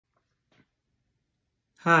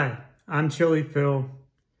Hi, I'm Chili Phil,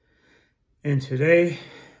 and today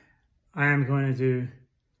I am going to do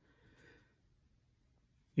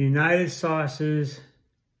United Sauces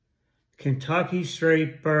Kentucky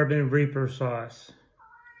Straight Bourbon Reaper Sauce.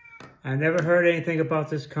 I never heard anything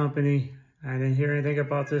about this company. I didn't hear anything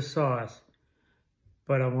about this sauce,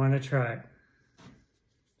 but I want to try it.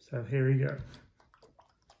 So here we go.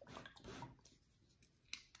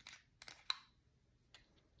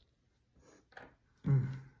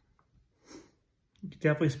 You can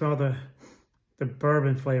definitely smell the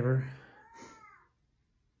bourbon flavor.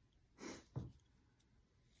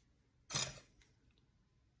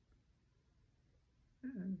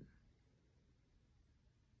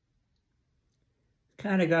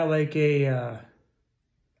 Kind of got like a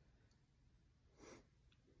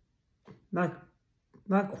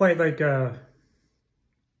not quite like a,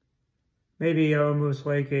 maybe almost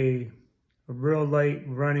like a real light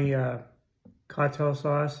runny cocktail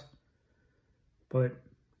sauce, but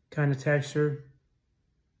kind of textured.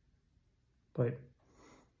 But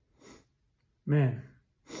man,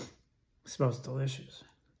 it smells delicious.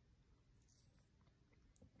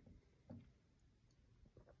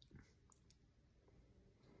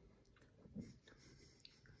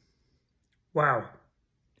 Wow.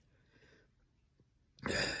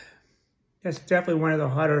 That's definitely one of the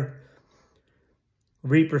hotter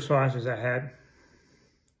Reaper sauces I had.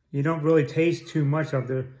 You don't really taste too much of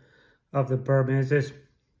the bourbon. It's just,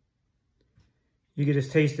 you can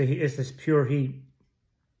just taste it's this pure heat.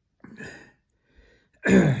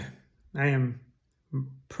 I am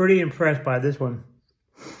pretty impressed by this one.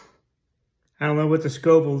 I don't know what the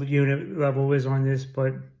Scoville unit level is on this,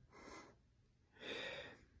 but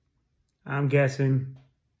I'm guessing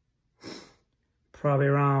probably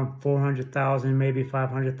around 400,000, maybe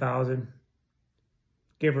 500,000,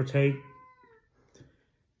 give or take.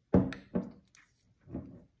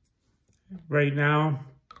 Right now,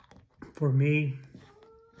 for me,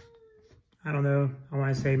 I don't know, I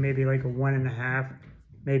want to say maybe like a 1.5,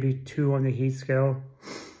 maybe 2 on the heat scale.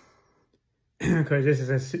 Because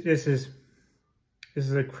this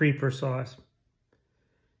is a creeper sauce.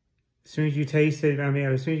 As soon as you taste it, I mean,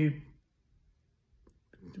 as soon as you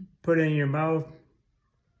put it in your mouth,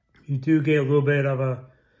 you do get a little bit of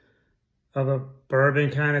a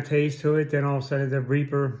bourbon kind of taste to it. Then all of a sudden the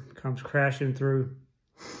Reaper comes crashing through.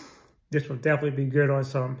 This will definitely be good on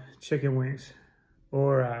some chicken wings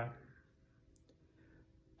or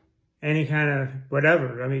any kind of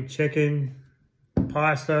whatever. I mean, chicken,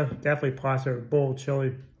 pasta, definitely pasta or boiled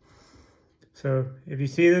chili. So if you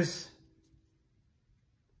see this,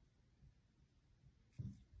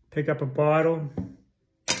 pick up a bottle.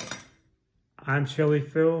 I'm Chili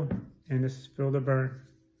Phil, and this is Phil the Burn.